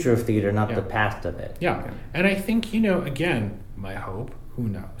the future of theater, not the past of it. Yeah. And I think, again, my hope, who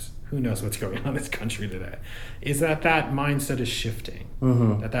knows? Who knows what's going on in this country today, is that mindset is shifting.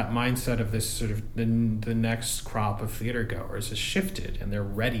 Mm-hmm. That mindset of this sort of the next crop of theater goers has shifted, and they're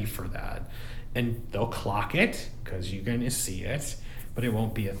ready for that. And they'll clock it because you're going to see it, but it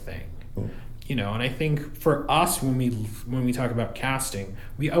won't be a thing. Mm. And I think for us, when we talk about casting,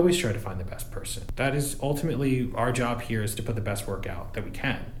 we always try to find the best person. That is ultimately our job here, is to put the best work out that we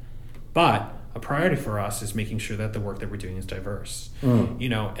can. But a priority for us is making sure that the work that we're doing is diverse.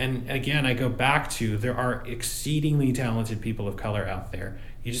 And again, I go back to, there are exceedingly talented people of color out there.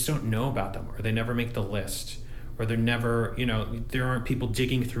 You just don't know about them, or they never make the list, or they're never, there aren't people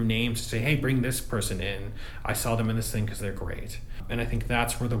digging through names to say, hey, bring this person in. I saw them in this thing because they're great. And I think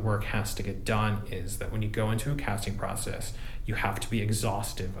that's where the work has to get done, is that when you go into a casting process, you have to be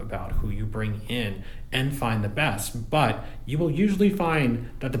exhaustive about who you bring in and find the best. But you will usually find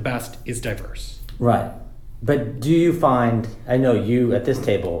that the best is diverse. Right. But do you find, I know you at this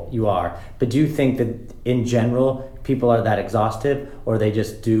table, you are, but do you think that in general people are that exhaustive, or they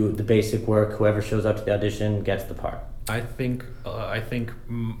just do the basic work, whoever shows up to the audition gets the part? I think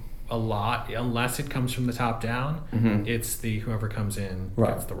a lot, unless it comes from the top down, it's the whoever comes in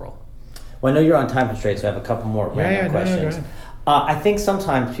gets the role. Well, I know you're on time constraints, so I have a couple more random questions. I think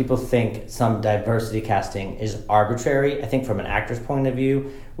sometimes people think some diversity casting is arbitrary. I think from an actor's point of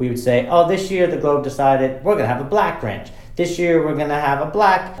view, we would say, this year the Globe decided we're going to have a black Grinch. This year we're going to have a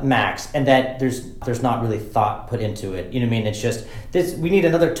black Max, and that there's not really thought put into it. You know what I mean? It's just this. We need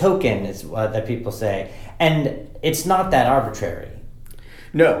another token, is that people say, and it's not that arbitrary.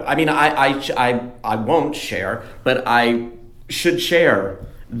 No, I mean I won't share, but I should share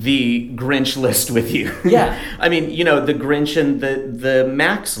the Grinch list with you. Yeah. I mean, the Grinch and the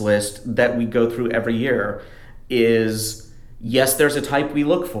Max list that we go through every year is, yes, there's a type we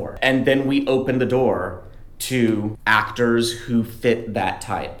look for, and then we open the door to actors who fit that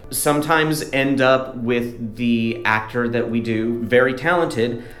type. Sometimes end up with the actor that we do, very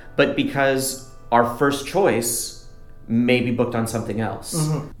talented, but because our first choice may be booked on something else.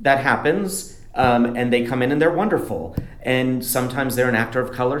 Mm-hmm. That happens. And they come in and they're wonderful. And sometimes they're an actor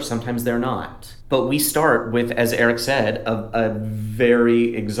of color, sometimes they're not. But we start with, as Eric said, a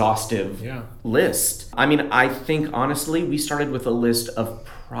very exhaustive list. I mean, I think, honestly, we started with a list of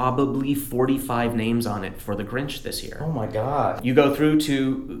probably 45 names on it for the Grinch this year. Oh my God. You go through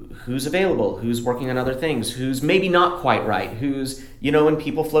to who's available, who's working on other things, who's maybe not quite right, who's, and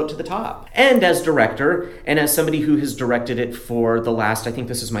people float to the top. And as director, and as somebody who has directed it for the last, I think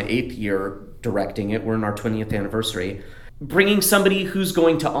this is my 8th year directing it, we're in our 20th anniversary, bringing somebody who's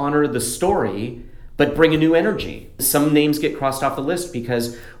going to honor the story, but bring a new energy. Some names get crossed off the list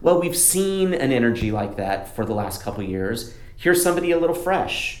because, well, we've seen an energy like that for the last couple years. Here's somebody a little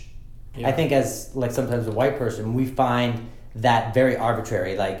fresh. Yeah. I think as sometimes a white person, we find that very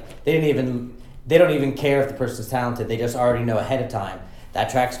arbitrary. Like they don't even care if the person's talented. They just already know ahead of time that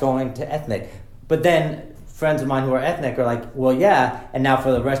track's going to ethnic. But then friends of mine who are ethnic are like, well, yeah, and now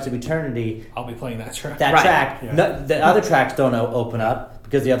for the rest of eternity, I'll be playing that track. The other tracks don't open up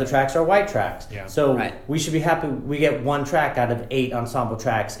because the other tracks are white tracks. Yeah. So we should be happy we get one track out of 8 ensemble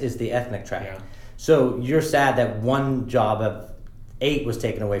tracks is the ethnic track. Yeah. So you're sad that one job of 8 was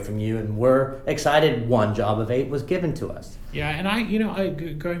taken away from you, and we're excited one job of 8 was given to us. Yeah, and I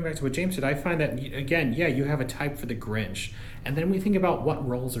going back to what James said, I find that, again, you have a type for the Grinch, and then we think about what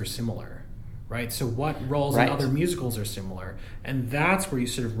roles are similar, right? So what roles in other musicals are similar, and that's where you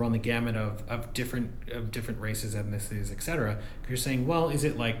sort of run the gamut of different races, ethnicities, etc. You're saying, well, is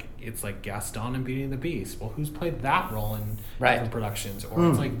it like it's like Gaston in Beauty and the Beast? Well, who's played that role in different productions? Or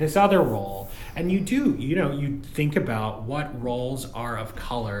it's like this other role, and you think about what roles are of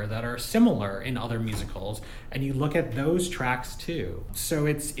color that are similar in other musicals, and you look at those tracks too. So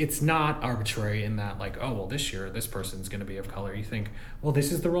it's not arbitrary in that, like, oh well, this year this person's going to be of color. You think, well,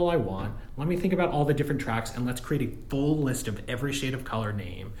 this is the role I want. Let me think about all the different tracks, and let's create a full list of every shade of color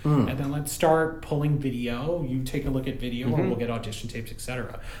name, and then let's start pulling video. You take a look at video, or we'll get audition tapes,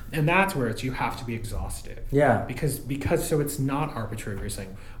 etc. And that's where you have to be exhaustive. Yeah. Because so it's not arbitrary. You're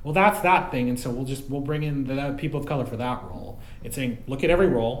saying, well, that's that thing, and so we'll bring in the people of color for that role. It's saying, look at every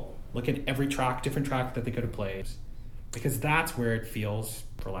role, look at every different track that they could have played, because that's where it feels,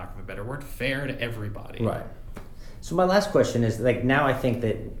 for lack of a better word, fair to everybody. Right. So my last question is, now I think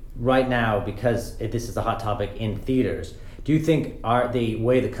that right now, because this is a hot topic in theaters, Do you think the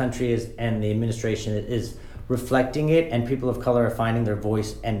way the country is and the administration is reflecting it, and people of color are finding their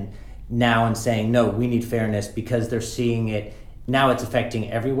voice and saying, no, we need fairness because they're seeing it, now it's affecting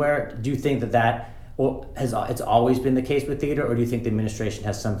everywhere? Do you think that it's always been the case with theater, or do you think the administration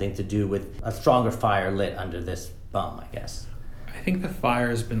has something to do with a stronger fire lit under this bum, I guess? I think the fire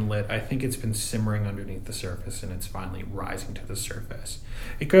has been lit. I think it's been simmering underneath the surface, and it's finally rising to the surface.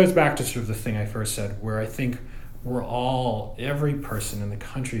 It goes back to sort of the thing I first said, where I think every person in the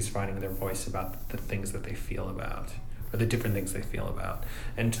country is finding their voice about the things that they feel about, or the different things they feel about,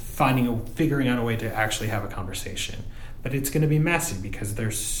 and figuring out a way to actually have a conversation. But it's going to be messy because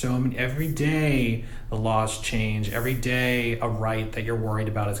there's so many. Every day the laws change. Every day a right that you're worried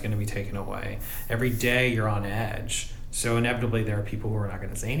about is going to be taken away. Every day you're on edge. So inevitably there are people who are not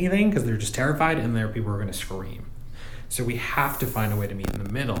going to say anything because they're just terrified, and there are people who are going to scream. So we have to find a way to meet in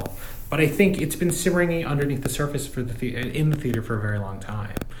the middle. But I think it's been simmering underneath the surface in the theater for a very long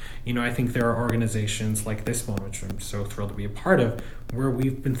time. I think there are organizations like this one, which I'm so thrilled to be a part of, where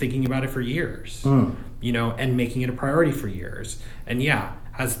we've been thinking about it for years, and making it a priority for years. And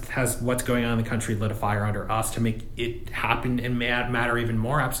has what's going on in the country lit a fire under us to make it happen and matter even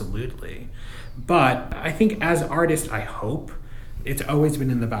more? Absolutely. But I think as artists, I hope it's always been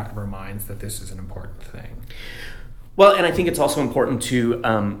in the back of our minds that this is an important thing. Well, and I think it's also important to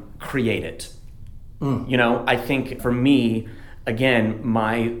create it. I think for me, again,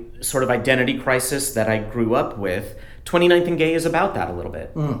 my sort of identity crisis that I grew up with, 29th and Gay is about that a little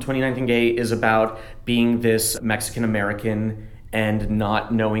bit. 29th and Gay is about being this Mexican American and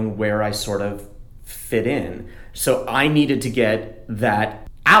not knowing where I sort of fit in. So I needed to get that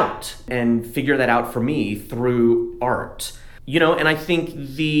out and figure that out for me through art. And I think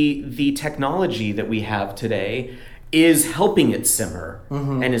the technology that we have today is helping it simmer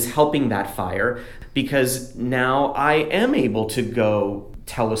and is helping that fire, because now I am able to go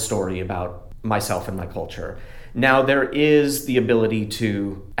tell a story about myself and my culture. Now there is the ability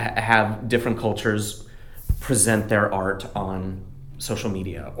to have different cultures present their art on social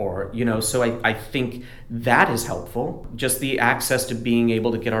media, or so I think that is helpful, just the access to being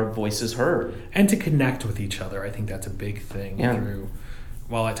able to get our voices heard and to connect with each other. I think that's a big thing.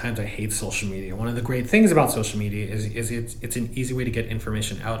 While at times I hate social media, one of the great things about social media is it's an easy way to get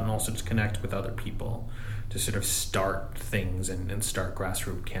information out and also to connect with other people, to sort of start things and start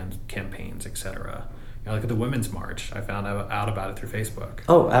grassroots campaigns, etc. Like at the Women's March, I found out about it through Facebook.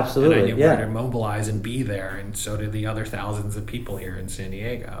 Oh, absolutely. And I knew where to mobilize and be there, and so did the other thousands of people here in San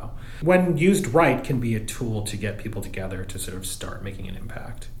Diego. When used right, can be a tool to get people together to sort of start making an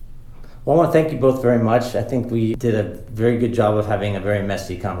impact. Well, I want to thank you both very much. I think we did a very good job of having a very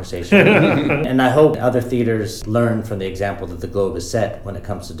messy conversation. And I hope other theaters learn from the example that the Globe has set when it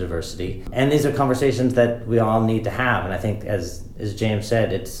comes to diversity. And these are conversations that we all need to have. And I think, as James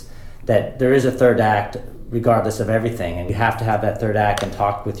said, it's that there is a third act regardless of everything. And you have to have that third act and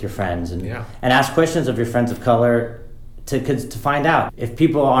talk with your friends and ask questions of your friends of color to find out. If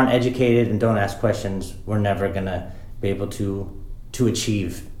people aren't educated and don't ask questions, we're never going to be able to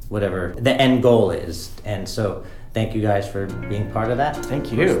achieve whatever the end goal is. And so thank you guys for being part of that. Thank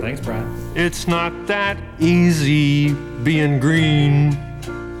you. Thanks, Brad. It's not that easy being green,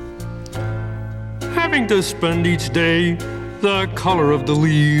 having to spend each day the color of the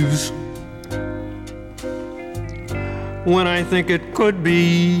leaves, when I think it could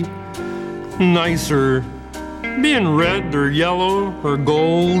be nicer being red or yellow or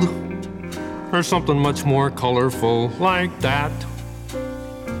gold or something much more colorful like that.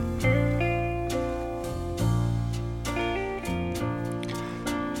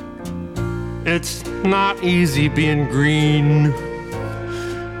 It's not easy being green.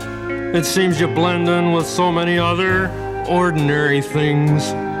 It seems you blend in with so many other ordinary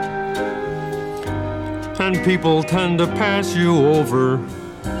things, and people tend to pass you over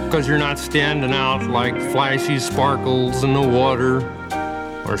because you're not standing out like flashy sparkles in the water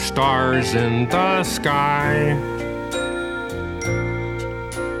or stars in the sky.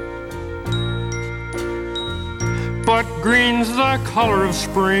 But green's the color of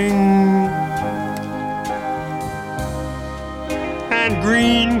spring, and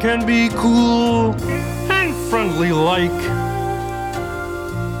green can be cool and friendly like,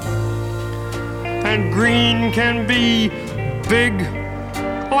 and green can be big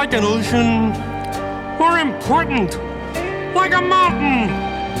like an ocean, or important like a mountain,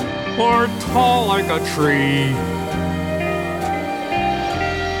 or tall like a tree.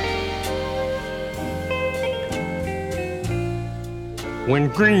 When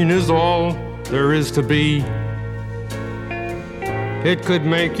green is all there is to be, it could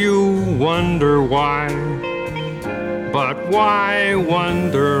make you wonder why But why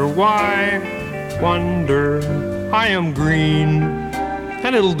wonder, I am green,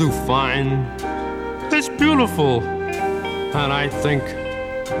 and it'll do fine. It's beautiful, and I think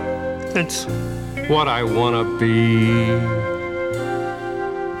it's what I wanna be.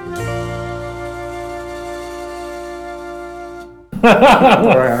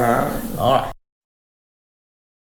 All right.